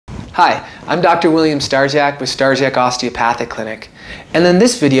Hi, I'm Dr. William Starsiak with Starsiak Osteopathic Clinic, and in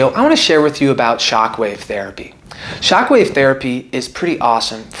this video I want to share with you about shockwave therapy. Shockwave therapy is pretty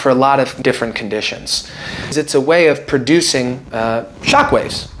awesome for a lot of different conditions. It's a way of producing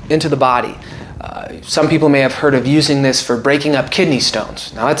shockwaves into the body. Some people may have heard of using this for breaking up kidney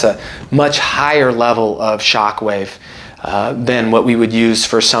stones. Now that's a much higher level of shockwave than what we would use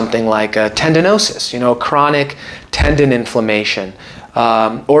for something like a tendinosis, chronic tendon inflammation,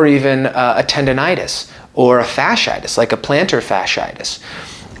 or even a tendinitis or a fasciitis, like a plantar fasciitis.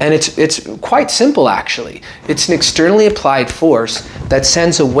 And it's quite simple, actually. It's an externally applied force that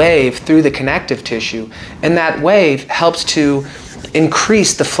sends a wave through the connective tissue, and that wave helps to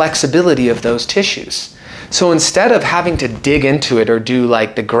increase the flexibility of those tissues. So instead of having to dig into it or do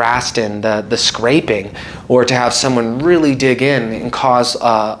like the Graston, the scraping, or to have someone really dig in and cause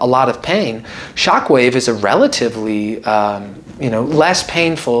a lot of pain, shockwave is a relatively less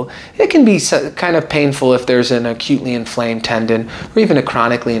painful. It can be kind of painful if there's an acutely inflamed tendon or even a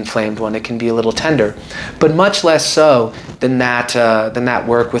chronically inflamed one. It can be a little tender, but much less so than that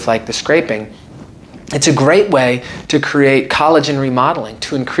work with like the scraping. It's a great way to create collagen remodeling,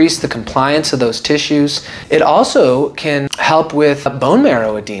 to increase the compliance of those tissues. It also can help with bone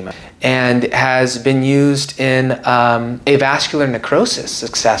marrow edema and has been used in avascular necrosis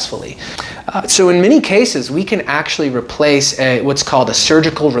successfully. So in many cases, we can actually replace what's called a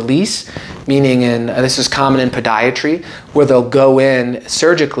surgical release, meaning this is common in podiatry, where they'll go in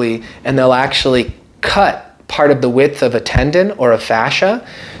surgically and they'll actually cut part of the width of a tendon or a fascia,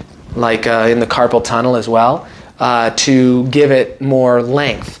 like in the carpal tunnel as well, to give it more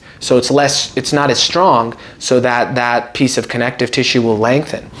length. So it's not as strong, so that piece of connective tissue will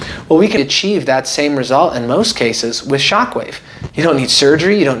lengthen. Well, we can achieve that same result in most cases with shockwave. You don't need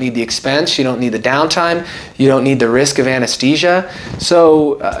surgery, you don't need the expense, you don't need the downtime, you don't need the risk of anesthesia.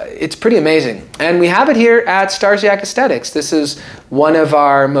 So it's pretty amazing. And we have it here at Starsiak Aesthetics. This is one of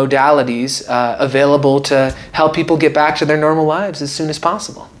our modalities available to help people get back to their normal lives as soon as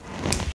possible.